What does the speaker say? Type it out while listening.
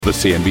The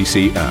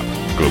CNBC app.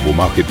 Global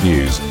market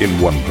news in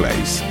one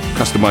place.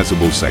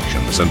 Customizable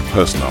sections and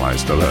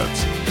personalized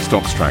alerts.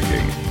 Stocks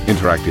tracking,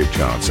 interactive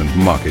charts and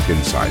market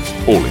insights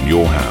all in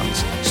your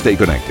hands. Stay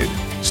connected.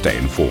 Stay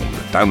informed.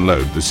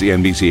 Download the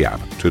CNBC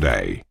app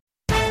today.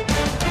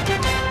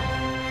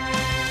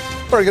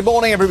 Very good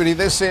morning, everybody.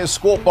 This is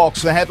Squawk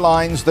Box. The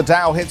headlines: the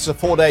Dow hits a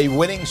 4-day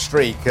winning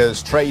streak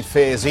as trade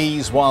fears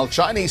ease, while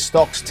Chinese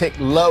stocks tick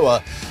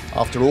lower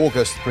after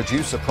August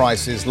producer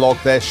prices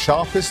logged their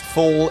sharpest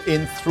fall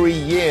in 3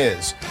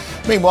 years.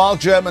 Meanwhile,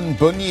 German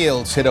bund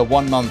yields hit a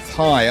one-month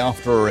high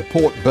after a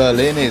report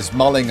Berlin is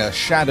mulling a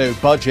shadow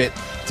budget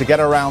to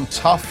get around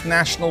tough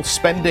national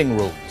spending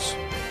rules.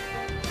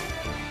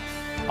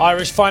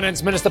 Irish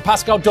Finance Minister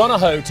Pascal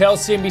Donohoe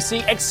tells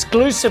CNBC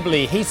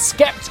exclusively he's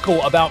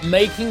sceptical about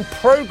making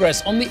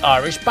progress on the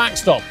Irish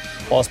backstop,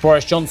 whilst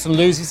Boris Johnson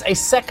loses a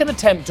second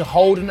attempt to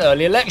hold an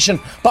early election,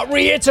 but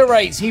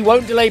reiterates he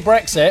won't delay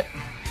Brexit.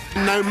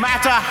 No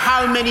matter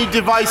how many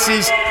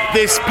devices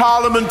this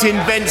Parliament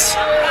invents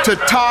to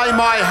tie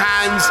my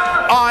hands,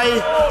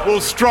 I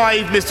will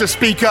strive, Mr.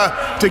 Speaker,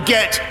 to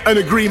get an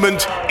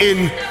agreement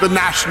in the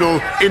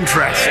national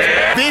interest.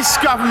 This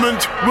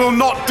government will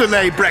not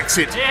delay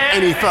Brexit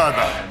any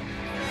further.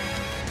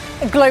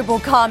 Global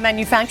car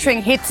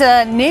manufacturing hit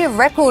a near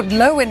record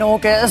low in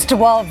August,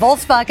 while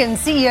Volkswagen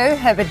CEO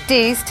Herbert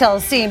Diess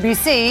tells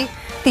CNBC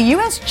the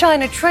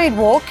US-China trade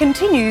war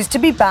continues to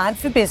be bad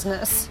for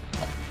business.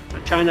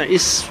 China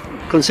is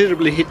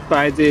considerably hit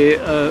by the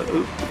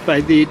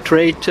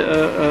trade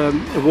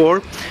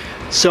war,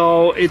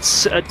 so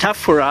it's tough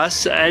for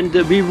us, and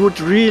we would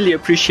really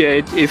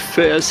appreciate if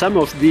some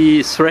of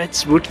the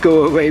threats would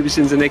go away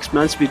within the next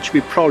months, which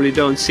we probably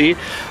don't see.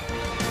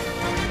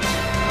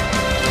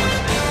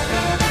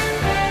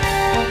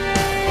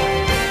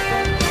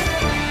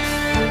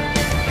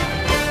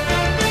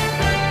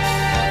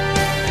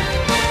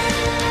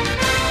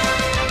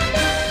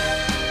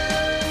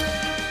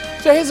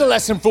 So here's a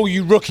lesson for all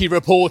you rookie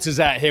reporters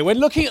out here. When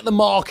looking at the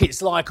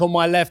markets like on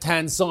my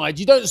left-hand side,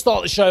 you don't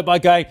start the show by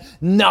going,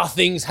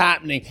 nothing's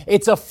happening.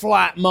 It's a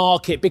flat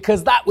market,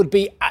 because that would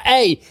be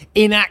A,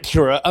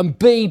 inaccurate, and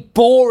B,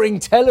 boring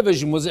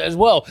television, was it as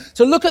well?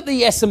 So look at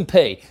the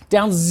S&P,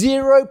 down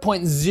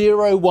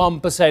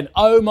 0.01%.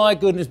 Oh my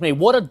goodness me,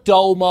 what a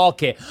dull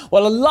market.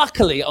 Well,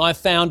 luckily I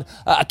found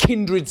a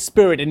kindred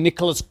spirit in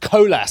Nicholas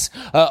Colas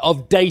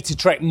of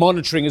DataTrek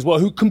Monitoring as well,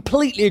 who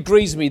completely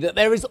agrees with me that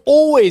there is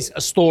always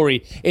a story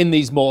in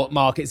these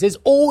markets. There's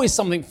always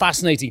something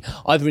fascinating,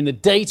 either in the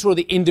data or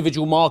the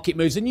individual market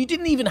moves, and you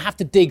didn't even have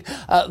to dig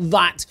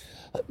that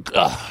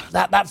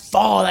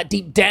far, that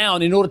deep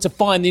down in order to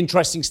find the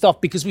interesting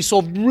stuff, because we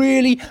saw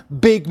really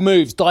big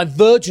moves,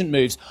 divergent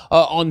moves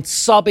on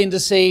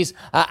sub-indices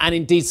and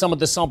indeed some of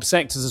the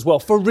sub-sectors as well.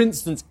 For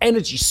instance,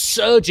 energy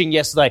surging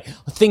yesterday,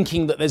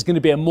 thinking that there's going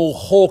to be a more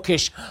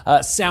hawkish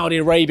Saudi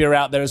Arabia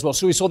out there as well.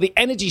 So we saw the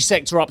energy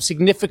sector up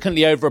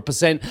significantly over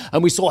 1%,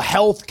 and we saw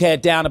healthcare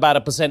down about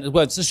 1% as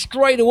well. So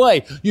straight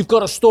away, you've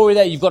got a story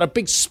there. You've got a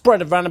big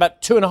spread of around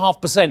about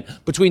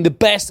 2.5% between the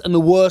best and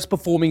the worst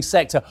performing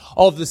sector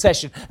of the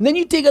session. And then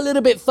you dig a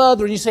little bit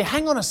further and you say,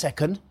 hang on a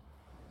second.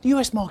 The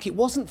US market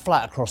wasn't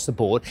flat across the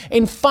board.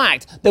 In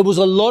fact, there was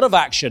a lot of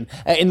action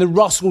in the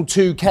Russell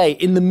 2K,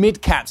 in the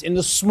mid caps, in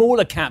the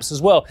smaller caps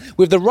as well,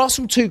 with the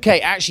Russell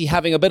 2K actually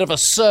having a bit of a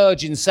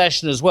surge in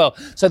session as well.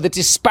 So the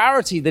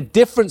disparity, the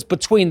difference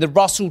between the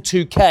Russell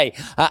 2K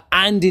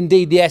and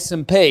indeed the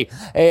S&P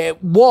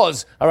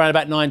was around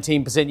about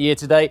 19% year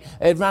to date,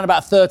 around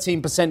about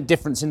 13%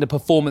 difference in the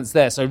performance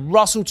there. So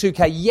Russell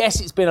 2K, yes,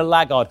 it's been a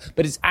laggard,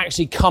 but it's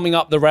actually coming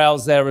up the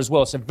rails there as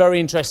well. So very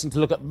interesting to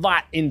look at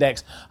that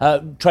index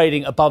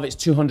trading above its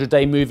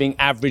 200-day moving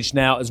average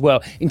now as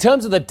well. In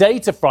terms of the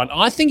data front,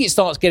 I think it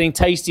starts getting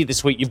tasty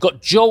this week. You've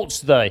got JOLTS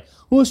today.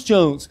 What's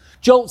JOLTS?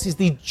 JOLTS is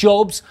the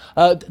Jobs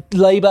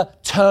Labour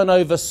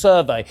Turnover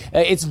Survey.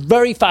 It's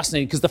very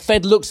fascinating because the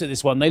Fed looks at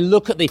this one. They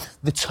look at the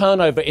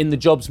turnover in the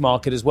jobs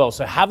market as well.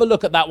 So have a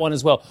look at that one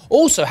as well.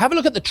 Also, have a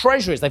look at the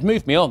treasuries. They've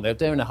moved me on.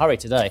 They're in a hurry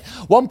today.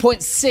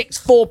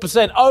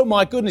 1.64%. Oh,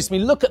 my goodness me.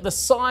 Look at the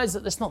size.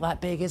 That's not that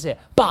big, is it?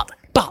 But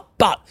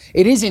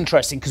it is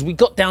interesting because we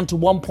got down to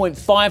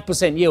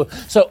 1.5% yield.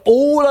 So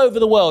all over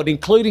the world,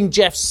 including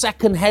Jeff's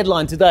second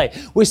headline today,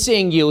 we're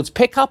seeing yields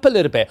pick up a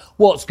little bit.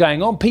 What's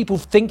going on? People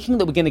thinking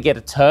that we're going to get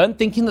a turn,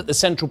 thinking that the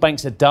central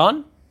banks are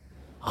done.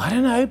 I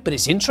don't know, but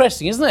it's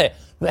interesting, isn't it?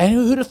 And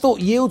who'd have thought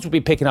yields would be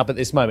picking up at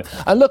this moment?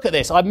 And look at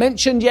this. I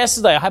mentioned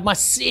yesterday, I had my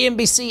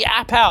CNBC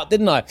app out,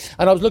 didn't I?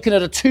 And I was looking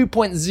at a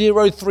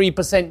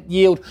 2.03%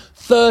 yield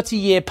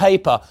 30-year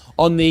paper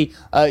on the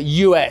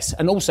US,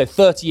 and also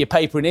 30-year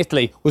paper in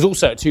Italy was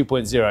also at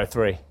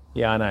 2.03.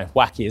 Yeah, I know.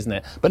 Wacky, isn't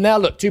it? But now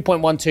look,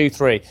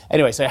 2.123.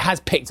 Anyway, so it has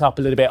picked up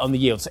a little bit on the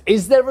yields. So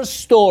is there a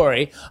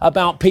story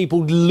about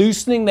people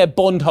loosening their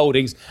bond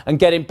holdings and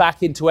getting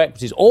back into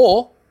equities?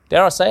 Or,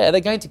 dare I say, are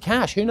they going to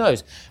cash? Who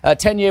knows?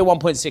 10-year,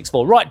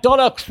 1.64. Right,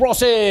 dollar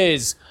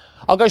crosses.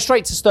 I'll go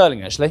straight to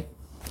sterling, actually.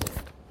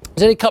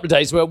 There's only a couple of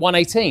days we're at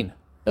 118.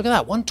 Look at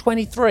that,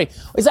 123.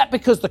 Is that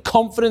because the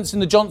confidence in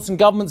the Johnson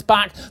government's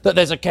back, that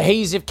there's a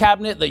cohesive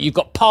cabinet, that you've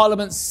got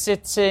Parliament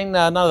sitting?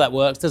 No, none of that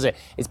works, does it?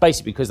 It's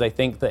basically because they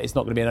think that it's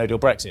not going to be a no-deal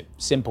Brexit.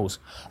 Simples.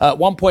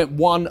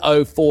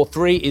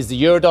 1.1043 is the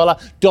euro-dollar.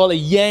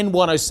 Dollar-yen,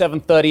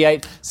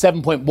 107.38.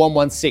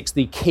 7.116,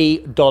 the key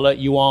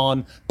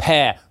dollar-yuan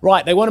pair.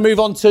 Right, they want to move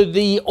on to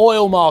the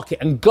oil market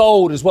and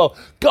gold as well.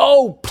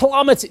 Gold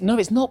plummeting. No,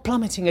 it's not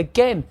plummeting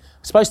again.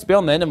 Supposed to be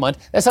on there, never mind.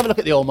 Let's have a look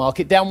at the oil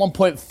market. Down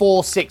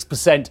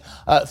 1.46%,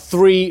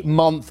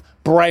 3-month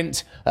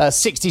Brent,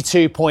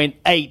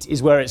 62.8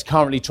 is where it's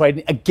currently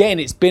trading. Again,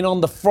 it's been on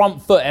the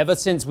front foot ever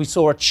since we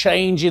saw a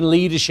change in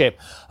leadership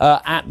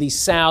at the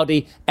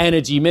Saudi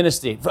Energy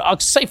Ministry.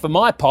 I'd say for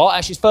my part,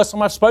 actually, it's the first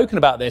time I've spoken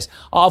about this.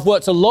 I've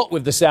worked a lot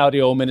with the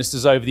Saudi oil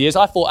ministers over the years.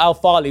 I thought Al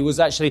Fali was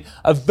actually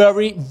a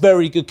very,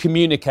 very good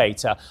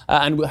communicator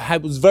and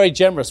was very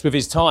generous with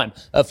his time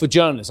for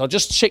journalists. I'll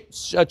just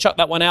chuck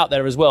that one out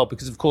there as well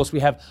because, of course, we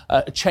have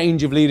a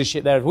change of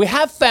leadership there. We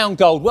have found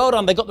gold. Well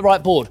done. They got the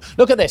right board.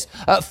 Look at this.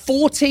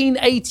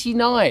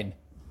 14.89.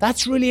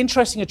 That's really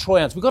interesting, a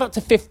troy ounce. We got up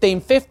to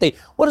 15.50.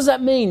 What does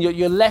that mean?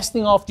 You're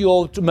lessening after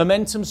your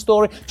momentum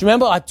story. Do you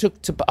remember I took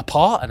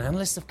apart an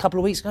analyst a couple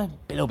of weeks ago?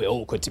 A little bit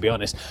awkward, to be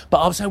honest. But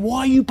I was saying,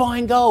 why are you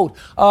buying gold?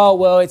 Oh,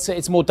 well, it's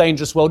a more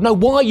dangerous world. No,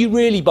 why are you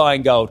really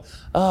buying gold?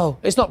 Oh,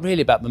 it's not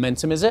really about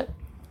momentum, is it?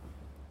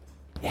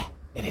 Yeah,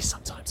 it is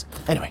sometimes.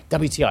 Anyway,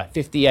 WTI,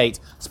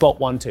 58, spot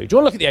 12. Do you want to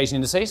look at the Asian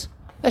indices?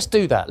 Let's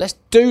do that.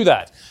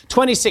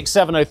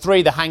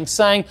 26,703, the Hang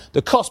Seng,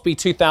 the Kospi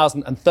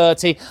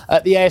 2030,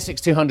 the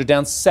ASX 200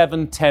 down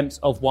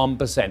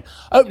 0.7%.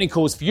 Opening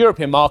calls for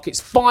European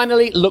markets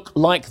finally look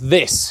like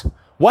this.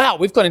 Wow,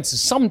 we've gone into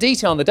some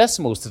detail on the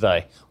decimals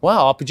today.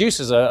 Wow, our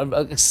producers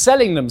are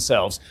selling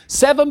themselves.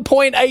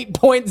 7.8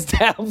 points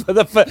down for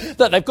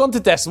that. They've gone to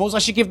decimals. I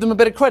should give them a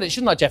bit of credit,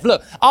 shouldn't I, Jeff?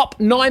 Look, up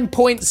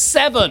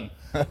 9.7.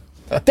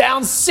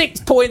 Down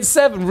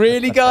 6.7,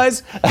 really,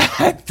 guys?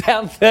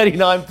 Down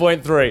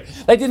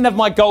 39.3. They didn't have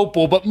my gold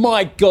ball, but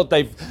my God,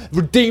 they've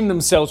redeemed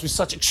themselves with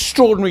such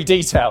extraordinary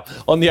detail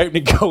on the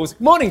opening calls.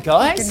 Morning,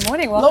 guys. Good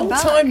morning, welcome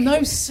back. Long time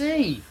no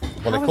see.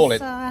 Well, they call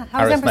it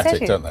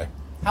arithmetic, don't they?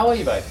 How are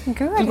you both? Good.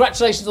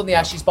 Congratulations on the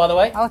Ashes, by the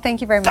way. Oh, thank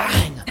you very much.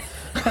 Bang!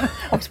 I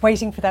was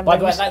waiting for that. By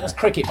the way, that's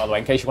cricket, by the way,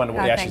 in case you wonder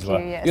what the Ashes were.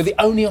 Yes. You're the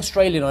only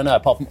Australian I know,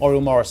 apart from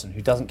Oriel Morrison,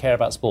 who doesn't care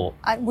about sport.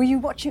 Were you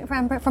watching it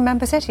from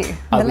Ambassetti?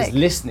 I was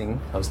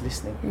listening.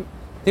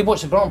 Did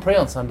watch the Grand Prix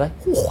on Sunday.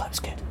 Oh, that was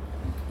good.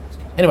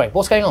 Anyway,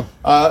 what's going on?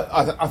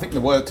 I think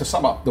the word, to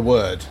sum up the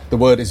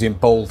word is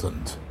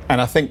emboldened. And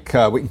I think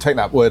we can take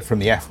that word from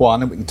the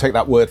F1 and we can take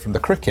that word from the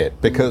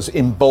cricket, because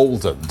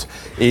emboldened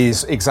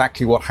is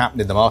exactly what happened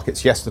in the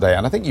markets yesterday.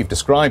 And I think you've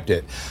described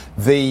it.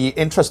 The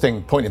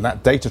interesting point in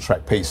that data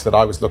track piece that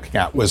I was looking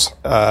at was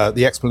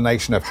the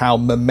explanation of how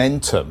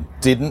momentum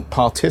didn't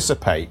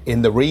participate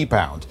in the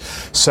rebound.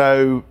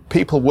 So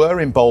people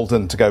were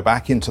emboldened to go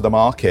back into the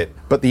market.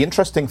 But the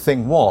interesting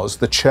thing was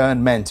the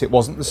churn meant it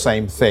wasn't the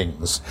same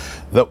things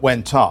that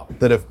went up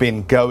that have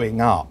been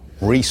going up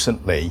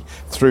recently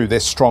through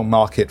this strong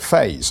market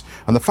phase.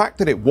 And the fact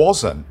that it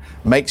wasn't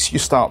makes you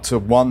start to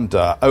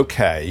wonder,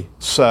 okay,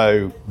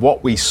 so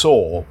what we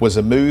saw was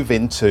a move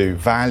into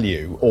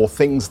value or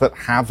things that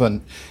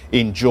haven't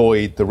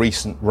enjoyed the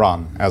recent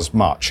run as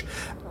much.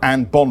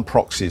 And bond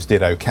proxies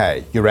did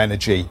okay. Your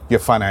energy, your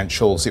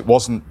financials, it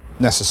wasn't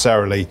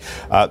necessarily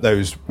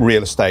those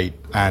real estate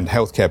and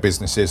healthcare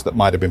businesses that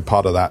might have been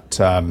part of that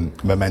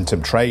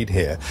momentum trade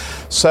here.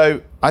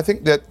 So I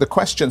think that the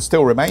question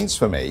still remains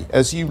for me,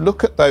 as you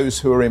look at those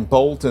who are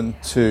emboldened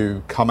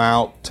to come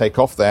out, take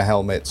off their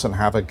helmets and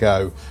have a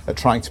go at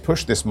trying to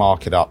push this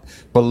market up,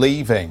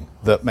 believing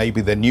that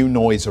maybe the new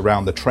noise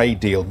around the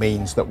trade deal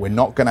means that we're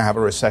not going to have a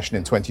recession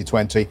in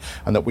 2020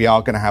 and that we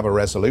are going to have a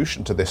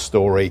resolution to this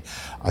story.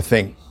 I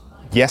think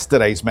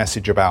yesterday's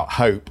message about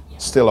hope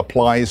still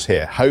applies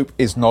here. Hope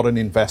is not an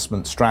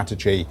investment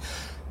strategy.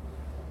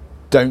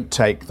 Don't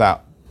take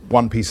that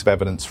one piece of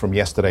evidence from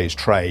yesterday's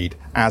trade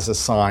as a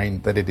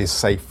sign that it is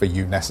safe for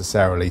you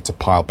necessarily to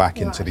pile back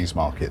into these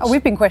markets.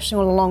 We've been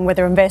questioning all along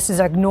whether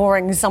investors are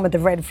ignoring some of the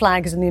red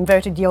flags, and the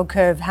inverted yield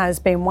curve has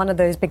been one of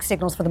those big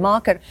signals for the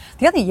market.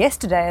 The other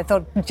yesterday, I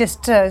thought,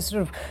 just sort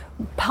of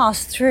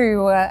passed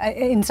through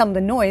in some of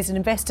the noise, and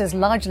investors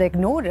largely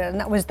ignored it, and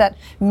that was that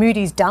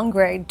Moody's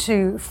downgrade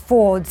to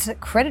Ford's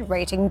credit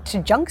rating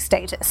to junk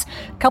status.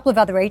 A couple of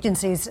other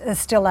agencies are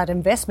still at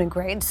investment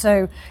grade,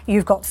 so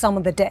you've got some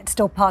of the debt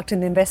still parked in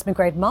the investment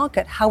grade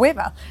market.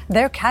 However,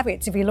 there are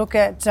caveats. If you look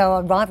at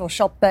our rival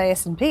shop, the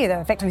S&P, they're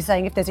effectively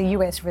saying if there's a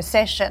US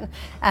recession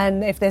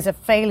and if there's a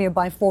failure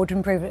by Ford to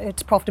improve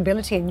its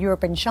profitability in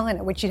Europe and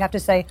China, which you'd have to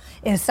say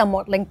is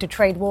somewhat linked to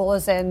trade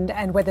wars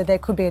and whether there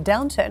could be a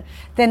downturn,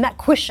 then that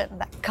cushion,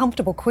 that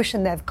comfortable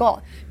cushion they've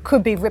got,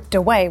 could be ripped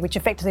away, which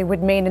effectively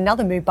would mean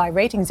another move by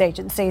ratings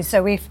agencies.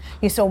 So if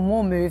you saw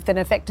more move, then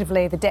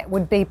effectively the debt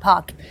would be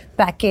parked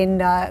back in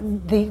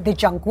the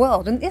junk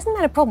world. And isn't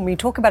that a problem? When you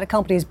talk about a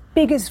company's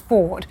big as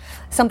Ford,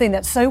 something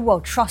that's so well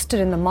trusted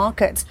in the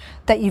markets,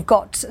 that you've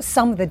got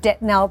some of the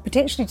debt now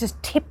potentially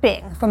just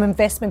tipping from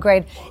investment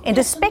grade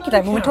into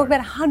speculative. When we're talking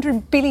about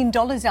 $100 billion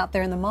out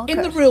there in the market.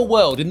 In the real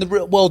world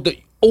that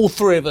all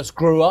three of us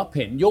grew up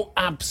in, you're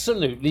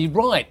absolutely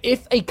right.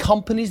 If a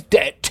company's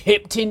debt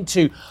tipped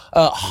into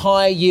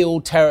high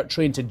yield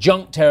territory, into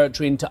junk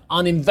territory, into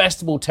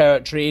uninvestable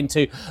territory,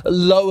 into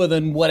lower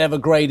than whatever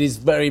grade is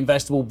very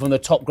investable from the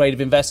top grade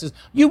of investors,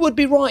 you would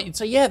be right. You'd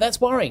say, yeah, that's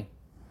worrying.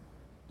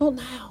 Not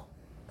now.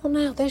 Not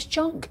now. There's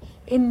junk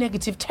in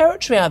negative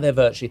territory out there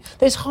virtually.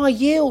 There's high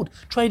yield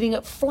trading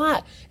at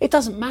flat. It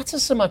doesn't matter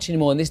so much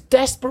anymore. And this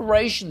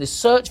desperation, this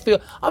search for...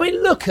 I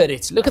mean, look at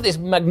it. Look at this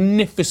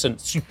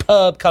magnificent,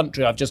 superb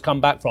country I've just come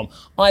back from.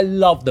 I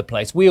love the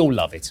place. We all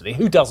love Italy.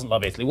 Who doesn't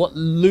love Italy? What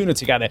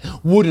lunatic out there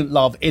wouldn't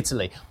love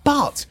Italy?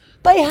 But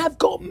they have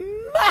got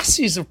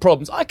masses of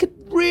problems. I could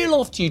reel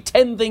off to you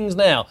 10 things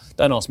now.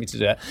 Don't ask me to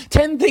do that.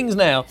 10 things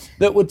now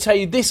that would tell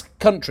you this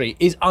country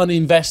is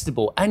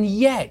uninvestable. And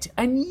yet,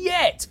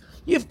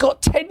 you've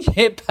got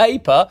 10-year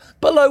paper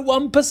below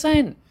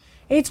 1%.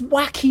 It's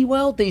wacky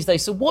world these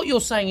days. So what you're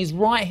saying is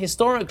right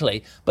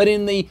historically, but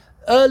in the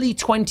early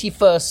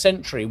 21st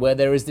century, where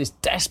there is this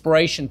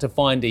desperation to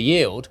find a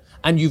yield,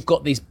 and you've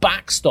got this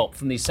backstop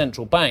from these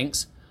central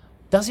banks,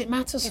 does it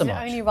matter so much?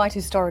 Is it only right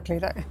historically,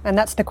 though? And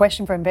that's the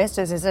question for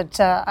investors. Is it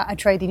a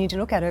trade you need to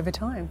look at over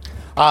time?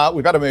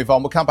 We better move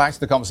on. We'll come back to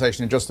the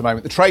conversation in just a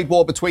moment. The trade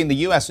war between the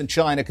US and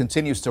China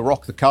continues to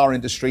rock the car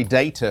industry.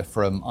 Data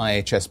from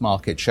IHS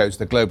Markit shows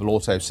the global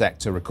auto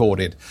sector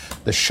recorded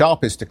the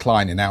sharpest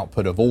decline in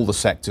output of all the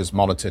sectors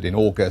monitored in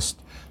August,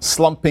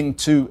 slumping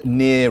to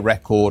near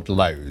record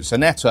lows.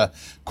 Annette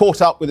caught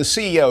up with the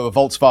CEO of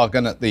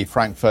Volkswagen at the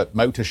Frankfurt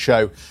Motor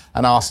Show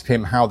and asked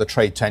him how the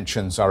trade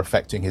tensions are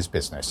affecting his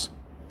business.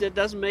 That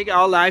doesn't make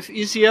our life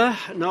easier.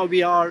 Now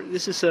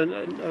this is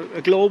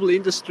a global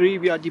industry.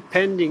 We are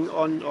depending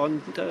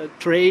on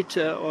trade,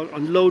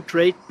 on low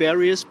trade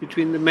barriers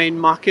between the main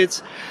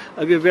markets.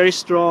 We are very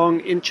strong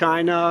in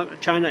China.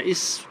 China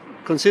is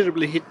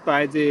considerably hit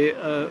by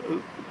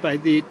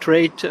the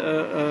trade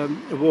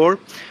war.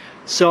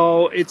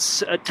 So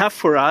it's tough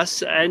for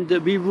us, and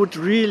we would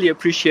really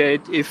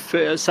appreciate if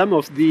some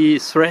of the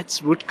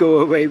threats would go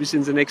away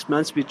within the next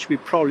months, which we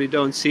probably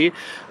don't see.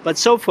 But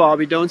so far,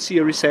 we don't see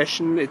a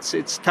recession.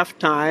 It's tough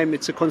time.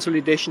 It's a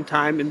consolidation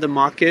time in the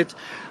market.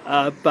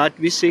 But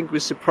we think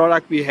with the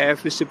product we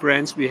have, with the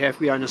brands we have,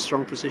 we are in a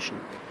strong position.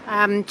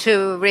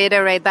 To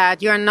reiterate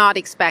that, you're not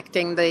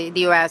expecting the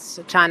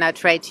US-China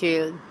trade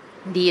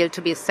deal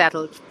to be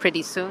settled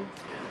pretty soon?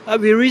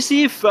 We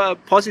receive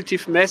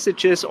positive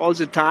messages all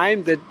the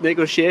time that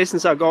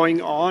negotiations are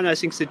going on. I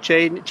think the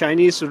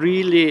Chinese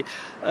really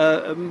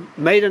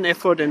made an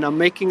effort and are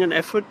making an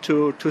effort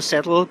to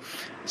settle.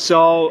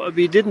 So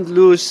we didn't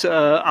lose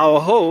our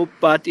hope,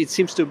 but it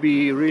seems to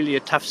be really a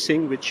tough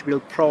thing, which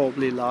will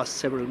probably last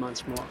several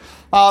months more.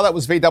 That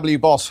was VW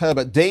boss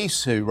Herbert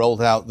Diess, who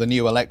rolled out the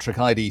new electric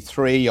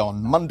ID.3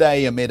 on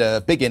Monday amid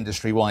a big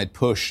industry-wide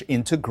push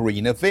into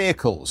greener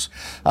vehicles.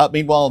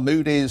 Meanwhile,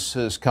 Moody's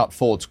has cut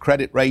Ford's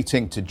credit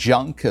rating to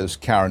junk, as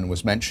Karen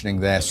was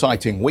mentioning there,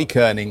 citing weak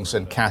earnings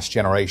and cash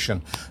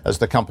generation as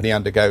the company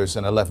undergoes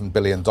an $11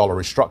 billion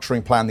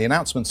restructuring plan. The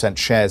announcement sent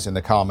shares in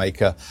the car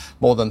maker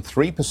more than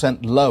 3%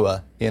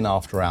 lower in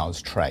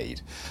after-hours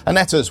trade.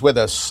 Annetta's with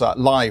us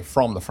live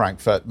from the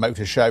Frankfurt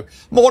Motor Show.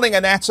 Morning,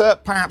 Annetta.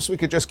 Perhaps we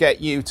could just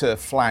get you to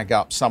flag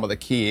up some of the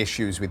key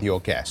issues with your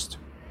guest.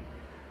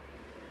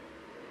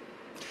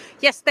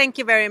 Yes, thank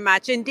you very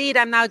much. Indeed,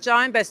 I'm now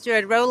joined by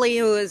Stuart Rowley,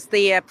 who is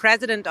the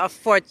president of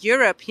Ford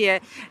Europe here,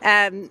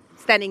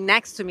 standing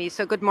next to me.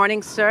 So good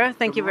morning, sir.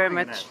 Thank you very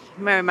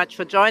much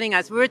for joining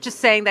us. We were just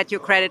saying that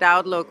your credit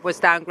outlook was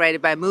downgraded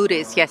by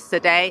Moody's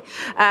yesterday.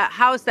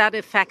 How is that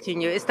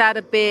affecting you? Is that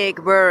a big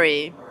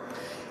worry?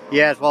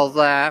 Yes, well,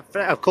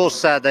 of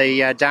course,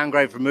 the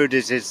downgrade from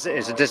Moody's is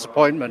a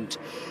disappointment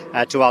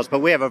to us, but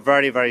we have a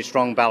very, very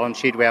strong balance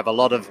sheet. We have a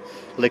lot of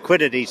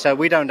liquidity, so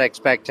we don't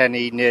expect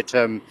any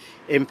near-term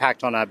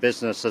impact on our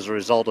business as a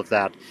result of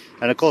that.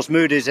 And of course,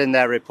 Moody's, in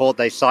their report,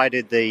 they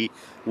cited the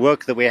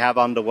work that we have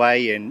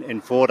underway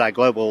in Ford, our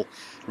global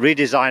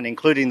redesign,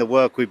 including the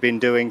work we've been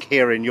doing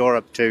here in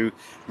Europe to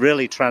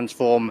really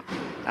transform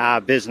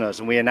our business.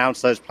 And we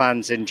announced those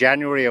plans in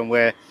January, and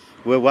we're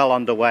well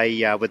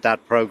underway with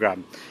that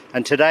program.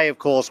 And today, of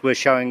course, we're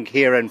showing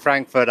here in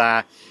Frankfurt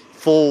our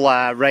full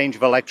range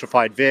of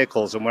electrified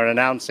vehicles, and we're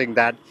announcing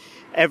that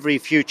every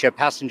future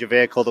passenger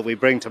vehicle that we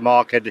bring to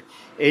market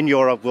in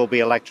Europe will be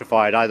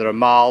electrified, either a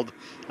mild,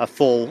 a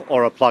full,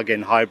 or a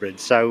plug-in hybrid.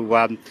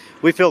 So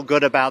we feel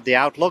good about the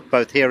outlook,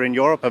 both here in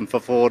Europe and for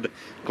Ford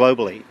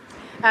globally.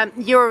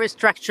 You're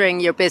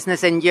restructuring your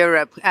business in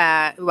Europe,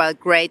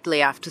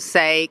 greatly, I have to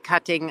say,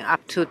 cutting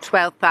up to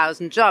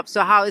 12,000 jobs.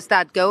 So how is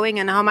that going,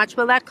 and how much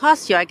will that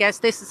cost you? I guess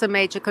this is a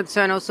major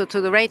concern also to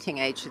the rating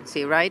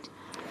agency, right?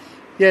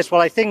 Yes,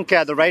 well, I think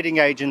the rating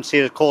agency,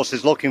 of course,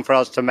 is looking for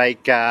us to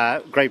make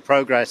great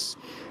progress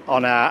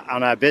on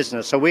our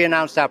business. So we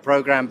announced our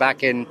program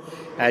back in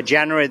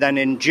January. Then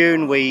in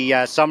June, we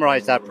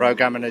summarized that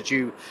program. And as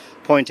you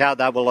point out,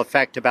 that will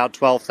affect about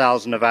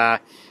 12,000 of our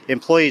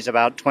employees,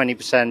 about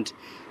 20%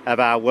 of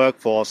our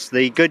workforce.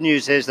 The good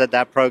news is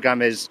that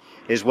program is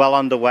well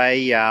underway.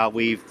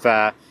 We've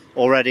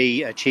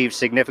already achieved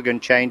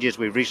significant changes.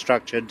 We've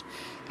restructured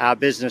our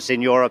business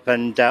in Europe,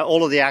 and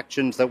all of the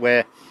actions that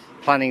we're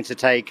planning to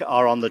take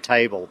are on the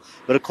table.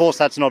 But of course,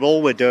 that's not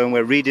all we're doing.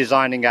 We're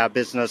redesigning our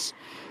business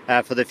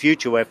for the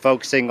future. We're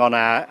focusing on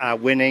our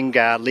winning,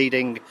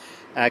 leading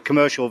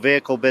commercial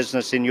vehicle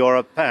business in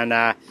Europe, and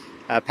our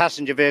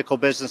passenger vehicle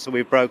business that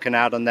we've broken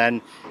out, and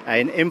then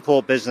an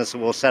import business that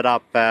we'll set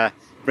up,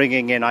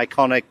 bringing in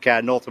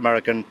iconic North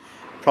American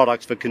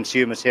products for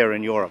consumers here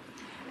in Europe.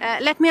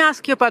 Let me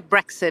ask you about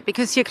Brexit,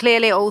 because you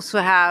clearly also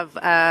have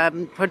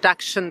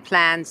production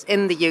plans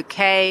in the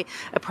UK,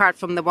 apart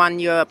from the one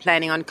you're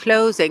planning on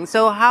closing.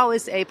 So how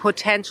is a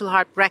potential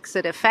hard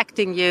Brexit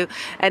affecting you,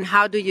 and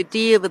how do you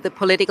deal with the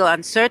political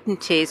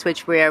uncertainties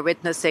which we are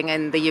witnessing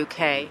in the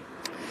UK?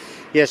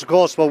 Yes, of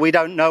course. Well, we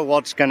don't know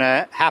what's going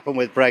to happen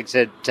with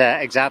Brexit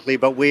exactly,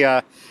 but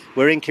we're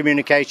in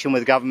communication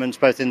with governments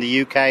both in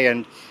the UK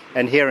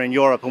and here in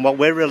Europe. And what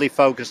we're really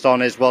focused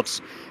on is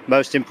what's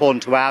most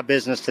important to our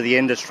business, to the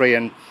industry,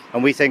 and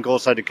we think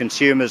also to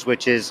consumers,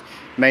 which is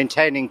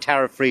maintaining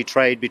tariff-free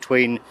trade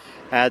between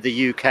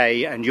the UK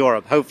and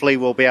Europe. Hopefully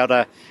we'll be able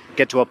to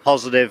get to a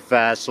positive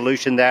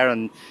solution there,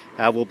 and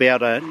we'll be able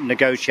to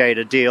negotiate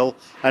a deal.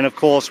 And of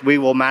course, we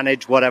will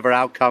manage whatever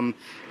outcome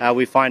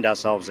we find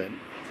ourselves in.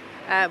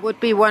 Would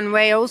be one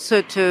way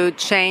also to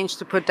change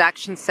the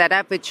production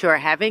setup which you're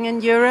having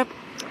in Europe?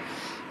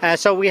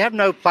 So we have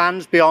no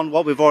plans beyond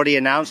what we've already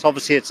announced.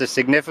 Obviously, it's a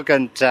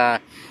significant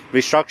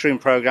restructuring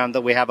program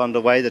that we have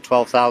underway, the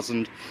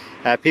 12,000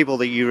 people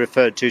that you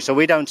referred to. So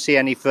we don't see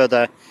any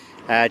further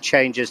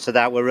changes to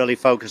that. We're really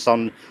focused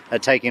on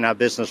taking our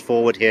business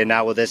forward here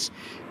now with this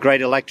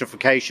great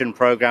electrification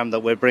program that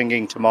we're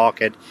bringing to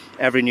market,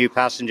 every new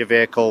passenger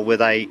vehicle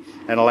with an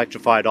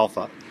electrified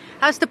offer.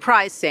 How's the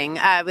pricing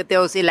with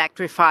those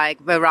electrified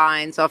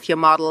variants of your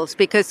models?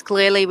 Because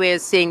clearly we're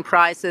seeing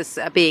prices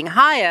being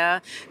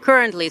higher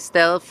currently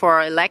still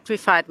for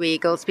electrified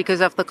vehicles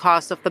because of the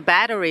cost of the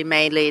battery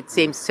mainly, it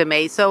seems to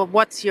me. So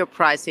what's your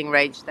pricing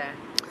range there?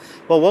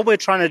 Well, what we're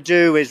trying to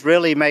do is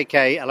really make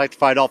a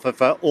electrified offer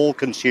for all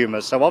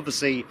consumers. So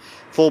obviously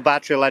full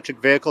battery electric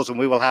vehicles, and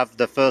we will have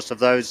the first of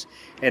those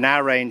in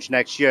our range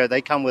next year.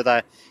 They come with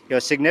a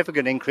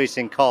significant increase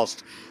in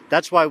cost.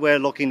 That's why we're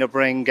looking to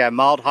bring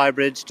mild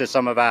hybrids to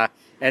some of our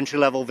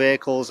entry-level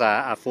vehicles,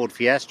 our Ford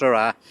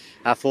Fiesta,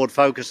 our Ford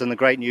Focus, and the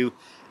great new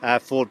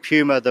Ford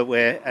Puma that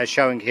we're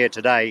showing here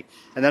today.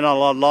 And then on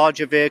our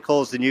larger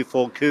vehicles, the new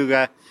Ford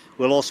Kuga,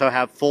 we'll also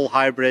have full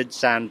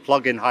hybrids and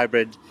plug-in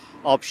hybrid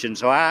options.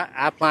 So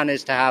our plan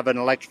is to have an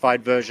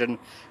electrified version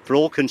for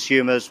all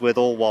consumers with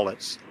all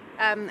wallets.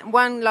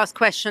 One last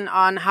question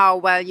on how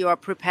well you are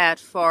prepared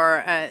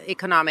for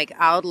economic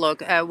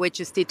outlook,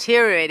 which is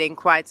deteriorating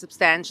quite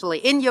substantially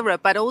in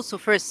Europe, but also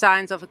first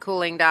signs of a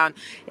cooling down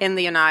in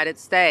the United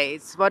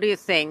States. What do you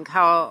think?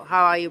 How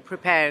are you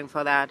preparing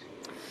for that?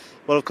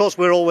 Well, of course,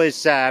 we're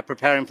always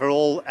preparing for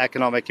all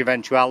economic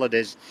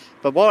eventualities.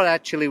 But what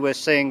actually we're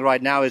seeing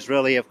right now is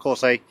really, of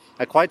course, a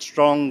quite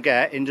strong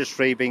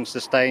industry being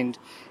sustained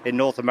in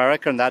North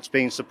America, and that's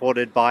being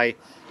supported by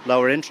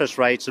lower interest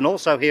rates. And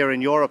also here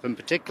in Europe, and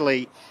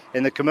particularly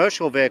in the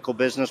commercial vehicle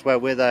business, where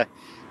we're the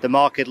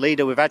market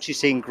leader, we've actually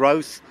seen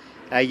growth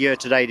year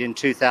to date in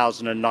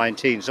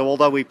 2019. So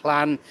although we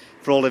plan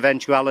for all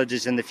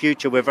eventualities in the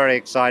future, we're very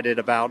excited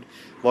about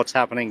what's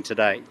happening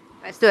today.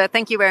 Stuart,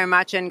 thank you very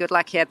much, and good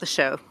luck here at the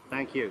show.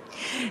 Thank you.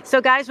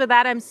 So, guys, with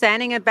that, I'm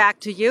sending it back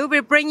to you.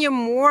 We'll bring you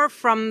more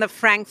from the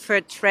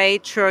Frankfurt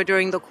Trade Show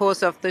during the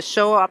course of the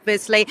show,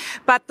 obviously.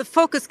 But the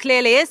focus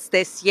clearly is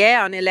this year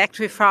on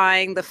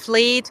electrifying the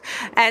fleet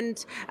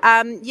and,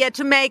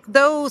 to make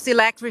those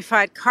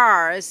electrified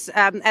cars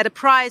at a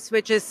price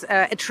which is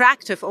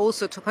attractive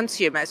also to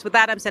consumers. With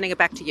that, I'm sending it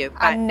back to you.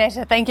 Bye.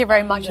 Netta, thank you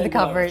very much for the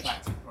coverage.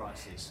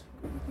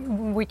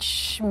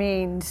 Which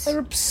means they're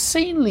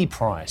obscenely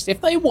priced.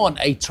 If they want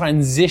a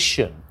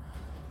transition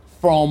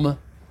from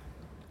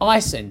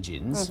ICE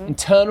engines,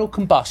 internal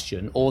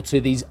combustion, or to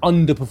these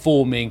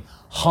underperforming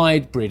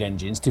hybrid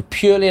engines to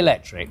purely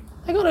electric,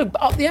 they've got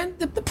to up the end.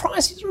 The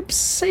prices are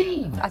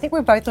obscene. I think we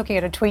were both looking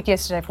at a tweet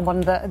yesterday from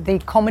one of the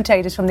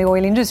commentators from the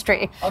oil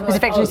industry, who's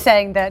effectively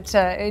saying that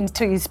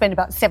until you spend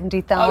about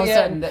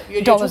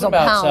 $70,000 or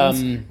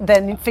pounds,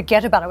 then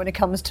forget about it when it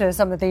comes to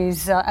some of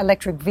these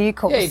electric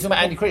vehicles. Yeah, you're talking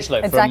about Andy Critchlow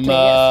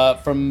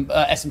exactly, from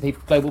S&P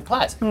Global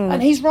Platts.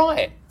 And he's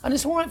right. And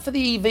it's all right for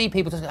the EV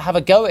people to have a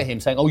go at him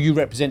saying, oh, you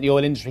represent the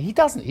oil industry. He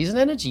doesn't. He's an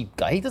energy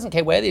guy. He doesn't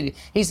care where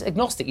he's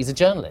agnostic. He's a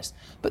journalist.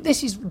 But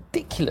this is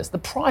ridiculous. The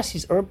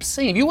prices are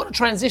obscene. If you want to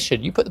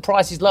transition, you put the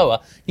prices lower,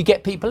 you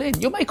get people in.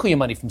 You'll make all your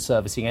money from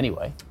servicing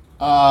anyway.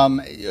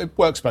 It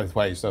works both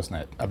ways, doesn't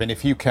it? I mean,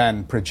 if you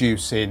can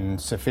produce in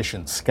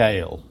sufficient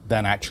scale,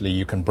 then actually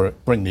you can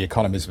bring the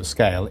economies of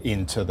scale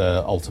into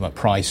the ultimate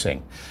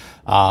pricing.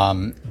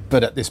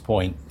 But at this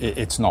point,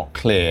 it's not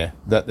clear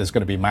that there's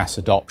going to be mass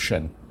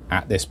adoption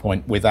at this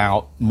point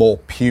without more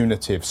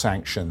punitive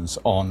sanctions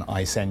on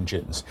ICE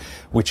engines,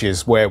 which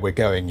is where we're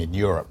going in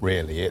Europe,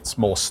 really. It's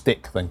more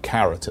stick than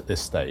carrot at this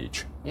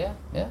stage. Yeah.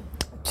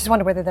 Just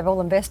wonder whether they've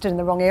all invested in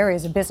the wrong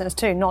areas of business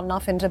too, not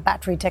enough into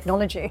battery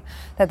technology,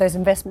 that those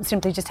investments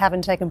simply just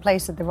haven't taken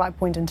place at the right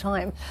point in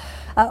time.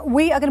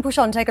 We are going to push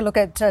on and take a look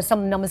at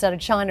some numbers out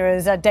of China,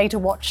 as data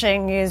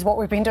watching is what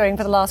we've been doing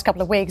for the last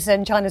couple of weeks,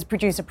 and China's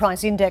producer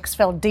price index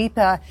fell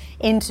deeper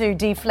into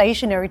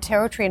deflationary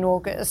territory in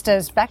August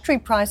as factory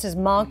prices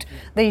marked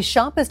the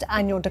sharpest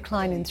annual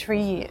decline in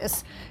 3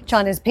 years.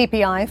 China's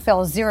PPI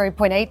fell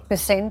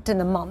 0.8% in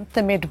the month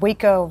amid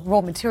weaker raw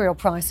material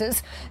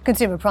prices.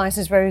 Consumer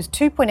prices rose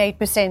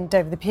 2.8%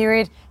 over the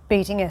period,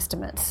 beating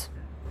estimates.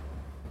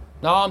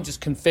 No, I'm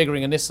just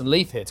configuring a Nissan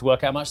Leaf here to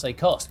work out how much they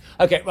cost.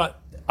 OK, right.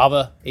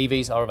 Other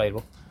EVs are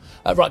available.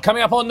 Right,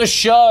 coming up on the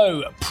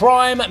show,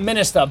 Prime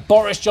Minister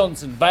Boris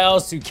Johnson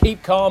vows to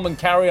keep calm and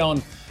carry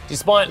on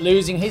despite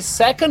losing his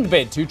second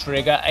bid to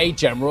trigger a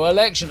general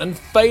election and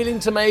failing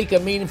to make a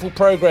meaningful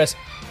progress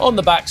on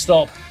the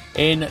backstop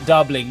in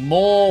Dublin.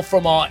 More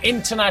from our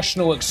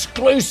international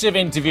exclusive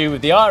interview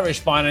with the Irish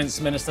Finance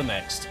Minister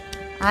next.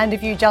 And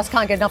if you just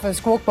can't get enough of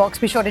Squawk Box,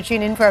 be sure to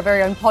tune in for our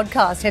very own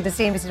podcast. Head to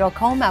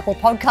cnbc.com, Apple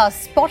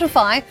Podcasts,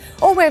 Spotify,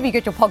 or wherever you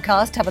get your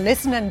podcast. Have a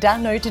listen and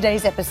download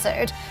today's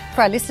episode.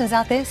 For our listeners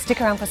out there,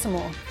 stick around for some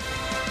more.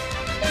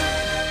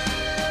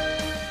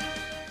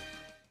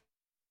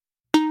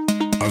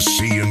 A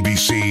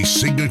CNBC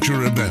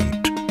signature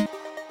event.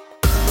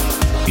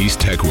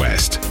 East Tech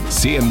West,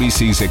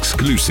 CNBC's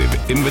exclusive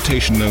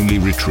invitation-only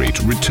retreat,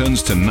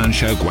 returns to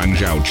Nanshao,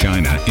 Guangzhou,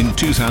 China in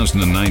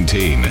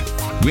 2019.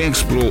 We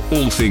explore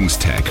all things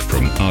tech,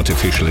 from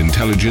artificial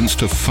intelligence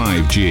to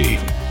 5G.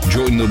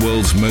 Join the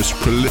world's most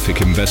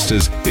prolific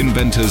investors,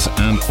 inventors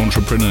and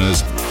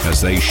entrepreneurs as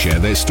they share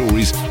their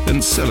stories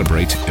and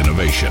celebrate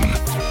innovation.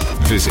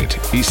 Visit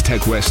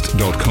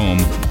easttechwest.com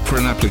for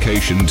an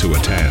application to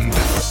attend.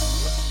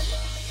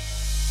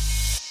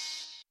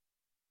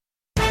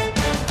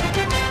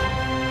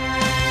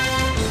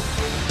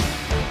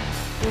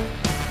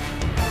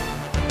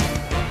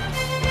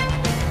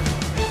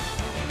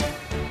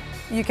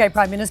 UK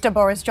Prime Minister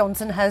Boris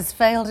Johnson has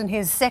failed in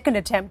his second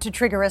attempt to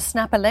trigger a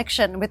snap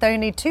election, with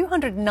only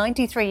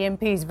 293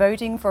 MPs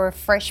voting for a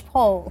fresh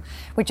poll,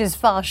 which is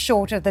far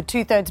short of the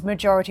two-thirds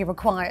majority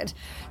required.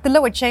 The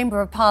lower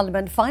chamber of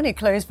Parliament finally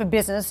closed for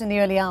business in the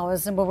early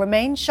hours and will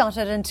remain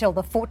shuttered until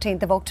the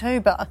 14th of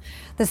October.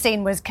 The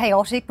scene was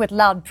chaotic, with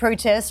loud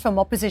protests from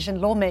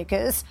opposition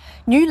lawmakers.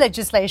 New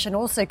legislation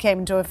also came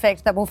into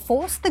effect that will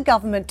force the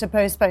government to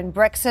postpone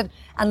Brexit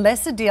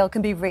unless a deal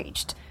can be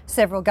reached.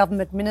 Several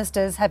government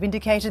ministers have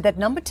indicated that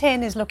Number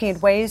 10 is looking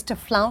at ways to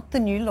flout the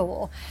new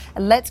law.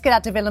 Let's get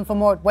out to Willem for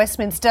more at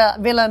Westminster.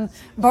 Willem,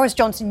 Boris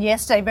Johnson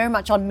yesterday very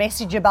much on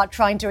message about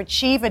trying to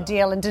achieve a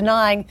deal and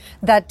denying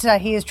that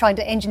he is trying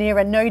to engineer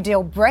a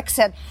no-deal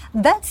Brexit.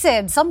 That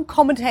said, some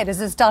commentators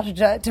have started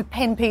to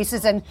pen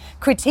pieces and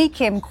critique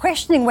him,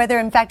 questioning whether,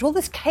 in fact, all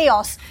this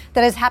chaos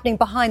that is happening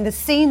behind the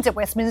scenes at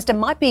Westminster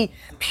might be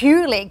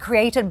purely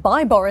created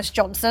by Boris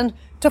Johnson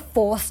to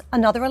force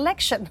another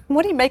election.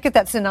 What do you make of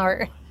that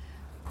scenario?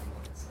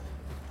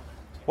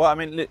 Well, I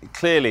mean,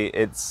 clearly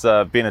it's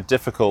been a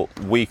difficult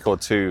week or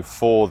two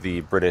for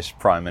the British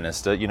Prime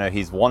Minister. You know,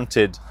 he's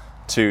wanted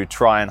to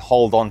try and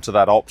hold on to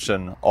that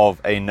option of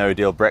a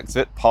no-deal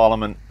Brexit.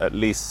 Parliament at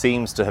least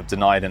seems to have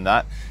denied him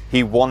that.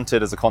 He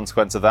wanted, as a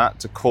consequence of that,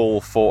 to call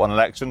for an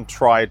election,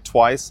 tried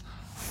twice,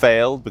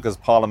 failed because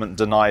Parliament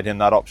denied him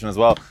that option as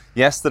well.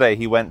 Yesterday,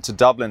 he went to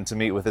Dublin to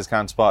meet with his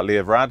counterpart,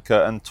 Leo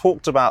Varadkar, and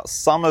talked about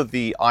some of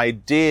the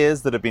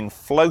ideas that have been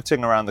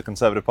floating around the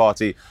Conservative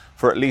Party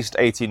for at least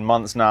 18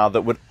 months now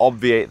that would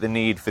obviate the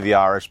need for the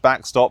Irish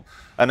backstop.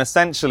 And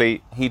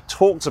essentially, he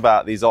talked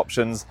about these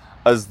options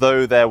as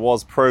though there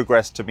was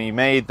progress to be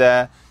made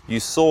there. You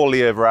saw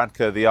Leo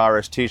Varadkar, the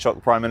Irish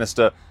Taoiseach Prime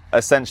Minister,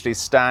 essentially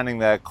standing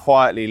there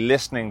quietly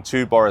listening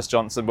to Boris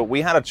Johnson. But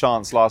we had a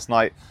chance last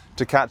night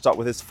to catch up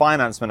with his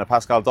finance minister,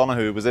 Paschal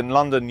Donohoe, who was in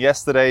London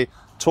yesterday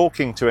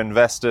talking to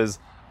investors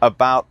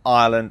about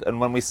Ireland. And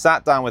when we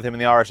sat down with him in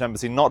the Irish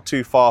Embassy, not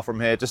too far from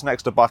here, just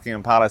next to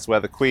Buckingham Palace, where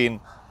the Queen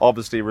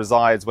obviously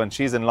resides when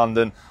she's in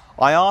London,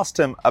 I asked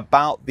him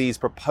about these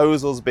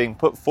proposals being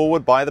put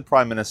forward by the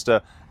Prime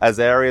Minister as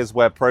areas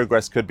where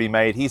progress could be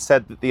made. He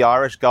said that the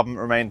Irish government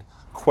remained,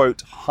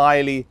 quote,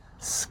 highly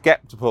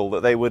sceptical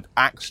that they would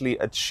actually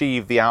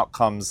achieve the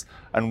outcomes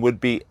and would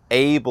be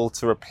able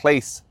to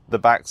replace the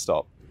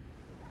backstop.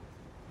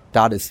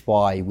 That is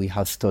why we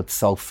have stood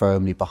so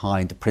firmly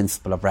behind the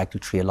principle of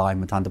regulatory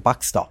alignment on the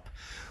backstop.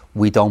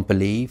 We don't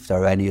believe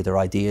there are any other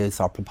ideas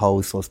or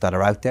proposals that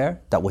are out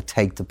there that would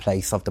take the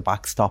place of the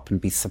backstop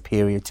and be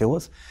superior to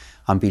it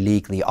and be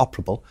legally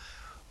operable.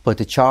 But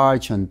the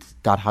charge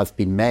that has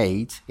been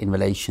made in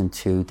relation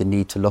to the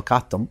need to look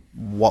at them,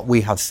 what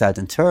we have said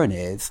in turn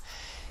is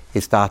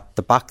that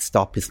the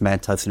backstop is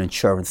meant as an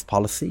insurance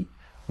policy,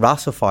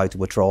 ratify the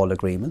withdrawal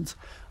agreement,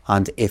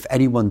 and if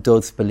anyone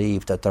does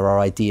believe that there are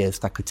ideas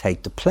that could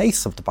take the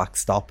place of the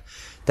backstop,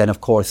 then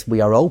of course we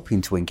are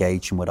open to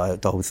engaging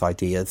with those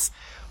ideas.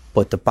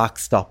 but the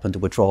backstop and the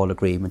withdrawal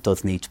agreement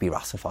does need to be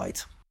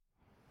ratified.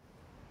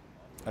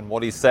 And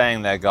what he's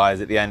saying there, guys,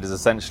 at the end is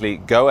essentially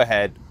go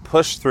ahead,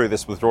 push through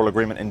this withdrawal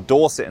agreement,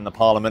 endorse it in the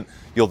Parliament.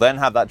 You'll then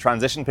have that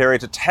transition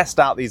period to test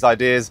out these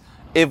ideas.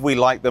 If we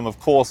like them, of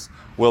course,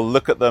 we'll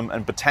look at them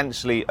and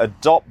potentially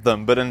adopt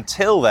them. But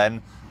until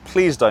then,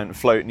 please don't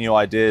float new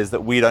ideas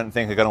that we don't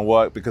think are going to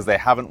work because they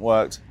haven't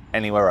worked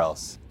anywhere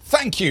else.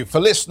 Thank you for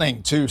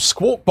listening to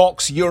Squawk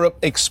Box Europe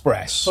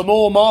Express. For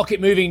more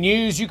market-moving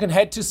news, you can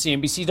head to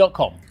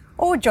cnbc.com.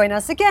 Or join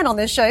us again on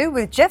the show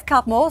with Jeff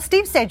Cutmore,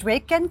 Steve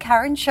Sedgwick and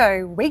Karen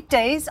Cho,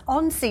 weekdays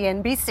on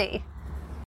CNBC.